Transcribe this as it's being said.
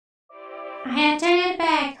I have turned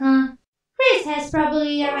back, huh? Chris has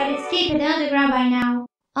probably already escaped underground by now,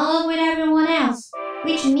 along with everyone else,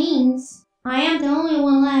 which means I am the only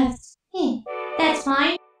one left. That's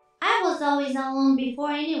fine. I was always alone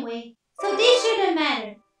before anyway, so this shouldn't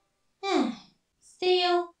matter.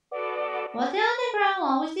 Still, was the underground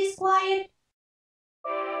always this quiet?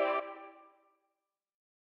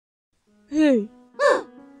 Hey,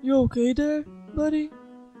 you okay there, buddy?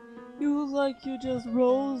 You look like you just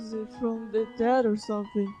rose from the dead or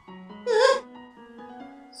something.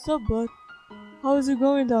 Sup, bud? How is it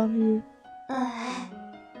going down here?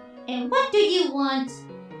 And what do you want?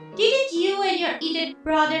 Didn't you and your idiot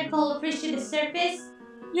brother call fish to the surface?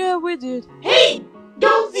 Yeah, we did. Hey!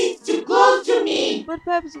 Don't sit too close to me! But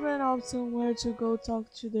Peps went out somewhere to go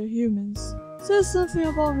talk to the humans. Said something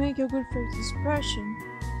about making a good first impression.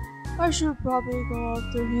 I should probably go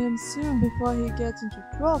after him soon before he gets into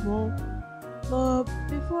trouble. But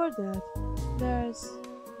before that, there's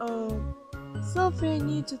something I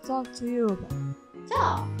need to talk to you about.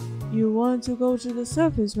 Talk. You want to go to the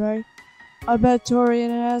surface, right? I bet Tori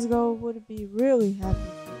and Asgo would be really happy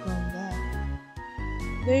if you come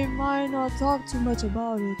back. They might not talk too much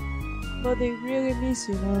about it, but they really miss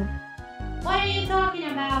you, know. What are you talking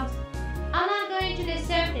about? I'm not going to the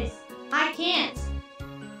surface. I can't.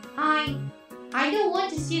 I don't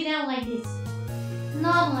want to see them like this.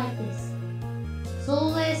 Not like this.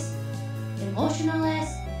 Soulless, emotionless.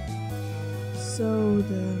 So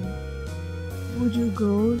then, would you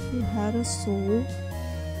go if you had a soul?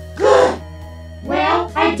 Good!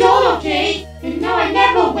 Well, I don't, okay? And no, I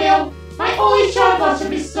never will. My only shot was to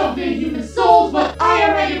restore the human souls, but I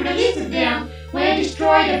already released them when I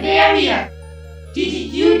destroyed the barrier. Did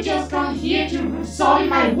you just come here to solve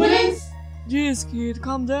my wounds? Jeez, kid,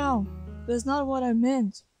 calm down. That's not what I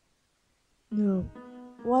meant. No,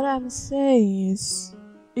 what I'm saying is,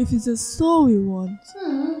 if it's a soul you want,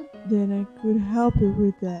 then I could help you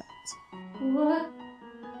with that. What?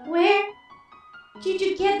 Where did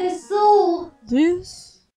you get the soul?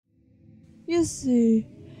 This? You see,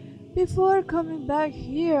 before coming back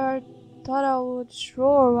here, I thought I would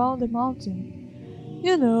stroll around the mountain.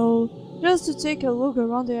 You know, just to take a look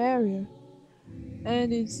around the area.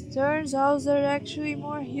 And it turns out there are actually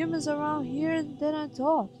more humans around here than I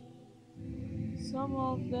thought. Some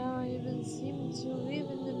of them even seem to live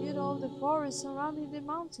in the middle of the forest surrounding the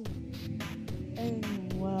mountain.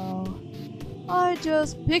 And well, I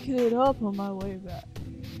just picked it up on my way back.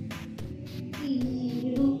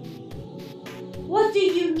 Ew. What do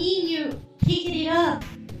you mean you picked it up?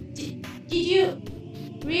 Did you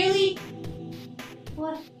really?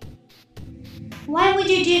 What? Why would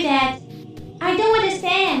you do that? I don't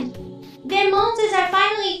understand. The monsters are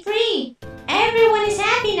finally free. Everyone is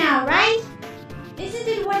happy now, right? Isn't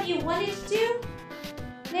it what you wanted to do?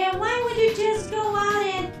 Then why would you just go out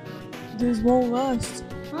and... This won't last.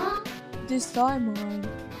 Huh? This timeline,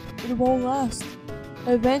 it won't last.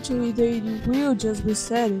 Eventually they will just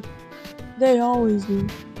reset it. They always do.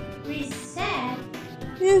 Reset?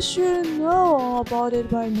 You should know all about it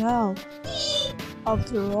by now.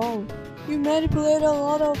 After all, you manipulate a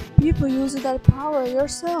lot of people using that power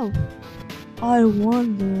yourself. I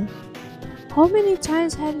wonder, how many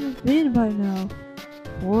times have you been by now?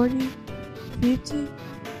 40? 50?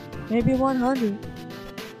 Maybe 100?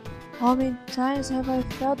 How many times have I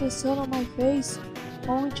felt the sun on my face,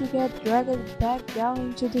 only to get dragged back down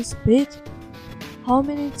into this pit? How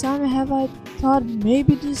many times have I thought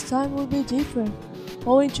maybe this time would be different,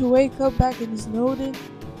 only to wake up back and snowed in?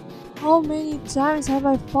 How many times have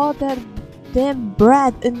I fought that damn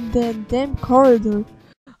brat in that damn corridor?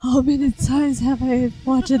 How many times have I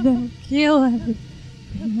watched them kill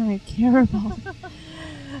everything I care about?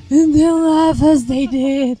 And then laugh as they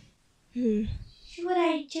did. Should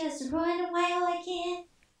I just run while I can?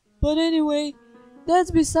 But anyway, that's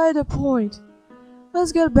beside the point.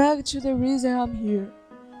 Let's get back to the reason I'm here.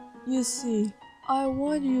 You see, I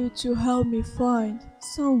want you to help me find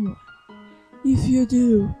someone. If you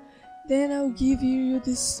do, then I'll give you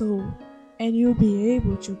this soul, and you'll be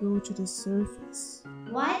able to go to the surface.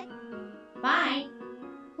 What? Fine.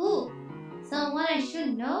 Who? Someone I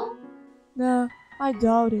should know? Nah, I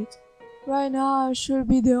doubt it. Right now I should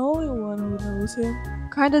be the only one who knows him.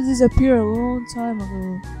 Kinda disappeared a long time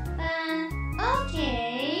ago.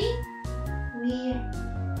 Okay. Weird.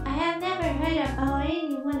 I have never heard about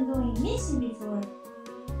anyone going missing before.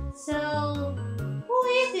 So, who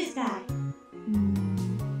is this guy?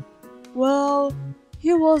 Well,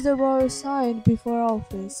 he was the royal sign before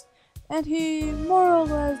office, and he more or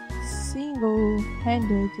less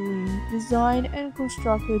single-handedly designed and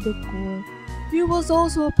constructed the core. He was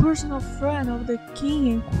also a personal friend of the king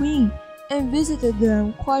and queen, and visited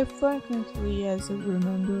them quite frequently as I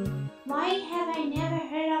remember. Why have I never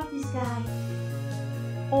heard of this guy?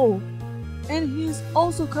 Oh, and he's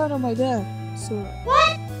also kind of my dad, sir.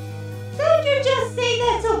 What? Don't you just say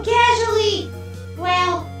that so casually?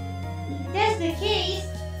 Well, if that's the case,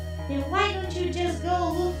 then why don't you just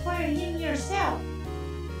go look for him yourself?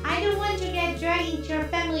 I don't want to get dragged into your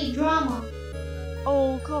family drama.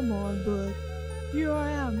 Oh, come on, bud. Here I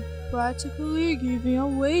am, practically giving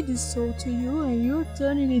away this soul to you and you're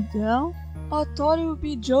turning it down? I thought you would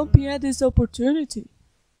be jumping at this opportunity.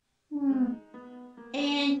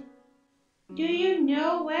 And do you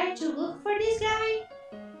know where to look for this guy?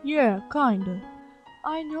 Yeah, kinda.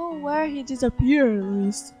 I know where he disappeared at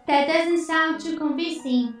least. That doesn't sound too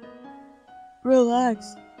convincing.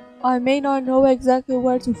 Relax. I may not know exactly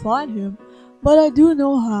where to find him, but I do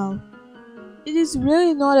know how. It is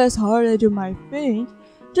really not as hard as you might think.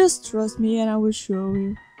 Just trust me and I will show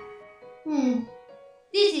you.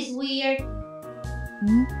 This is weird.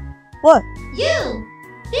 What? You!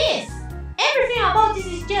 This! Everything about this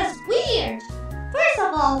is just weird! First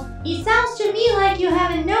of all, it sounds to me like you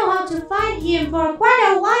haven't known how to find him for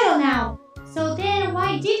quite a while now. So then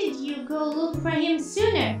why didn't you go look for him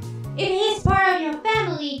sooner? If he's part of your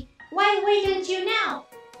family, why wait until now?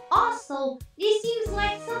 Also, this seems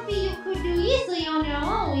like something you could do easily on your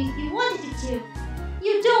own if you wanted to.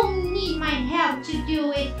 You don't need my help to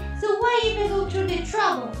do it, so why even go through the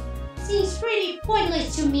trouble? Seems pretty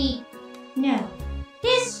pointless to me. No,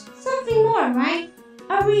 there's something more, right?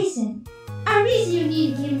 A reason. A reason you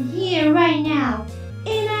need him here right now,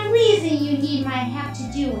 and a reason you need my help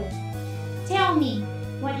to do it. Tell me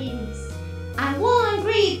what it is. I won't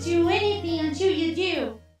agree to anything until you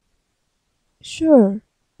do. Sure,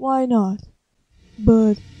 why not?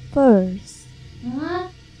 But first, Huh?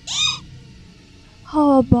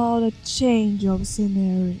 how about a change of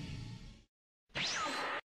scenery?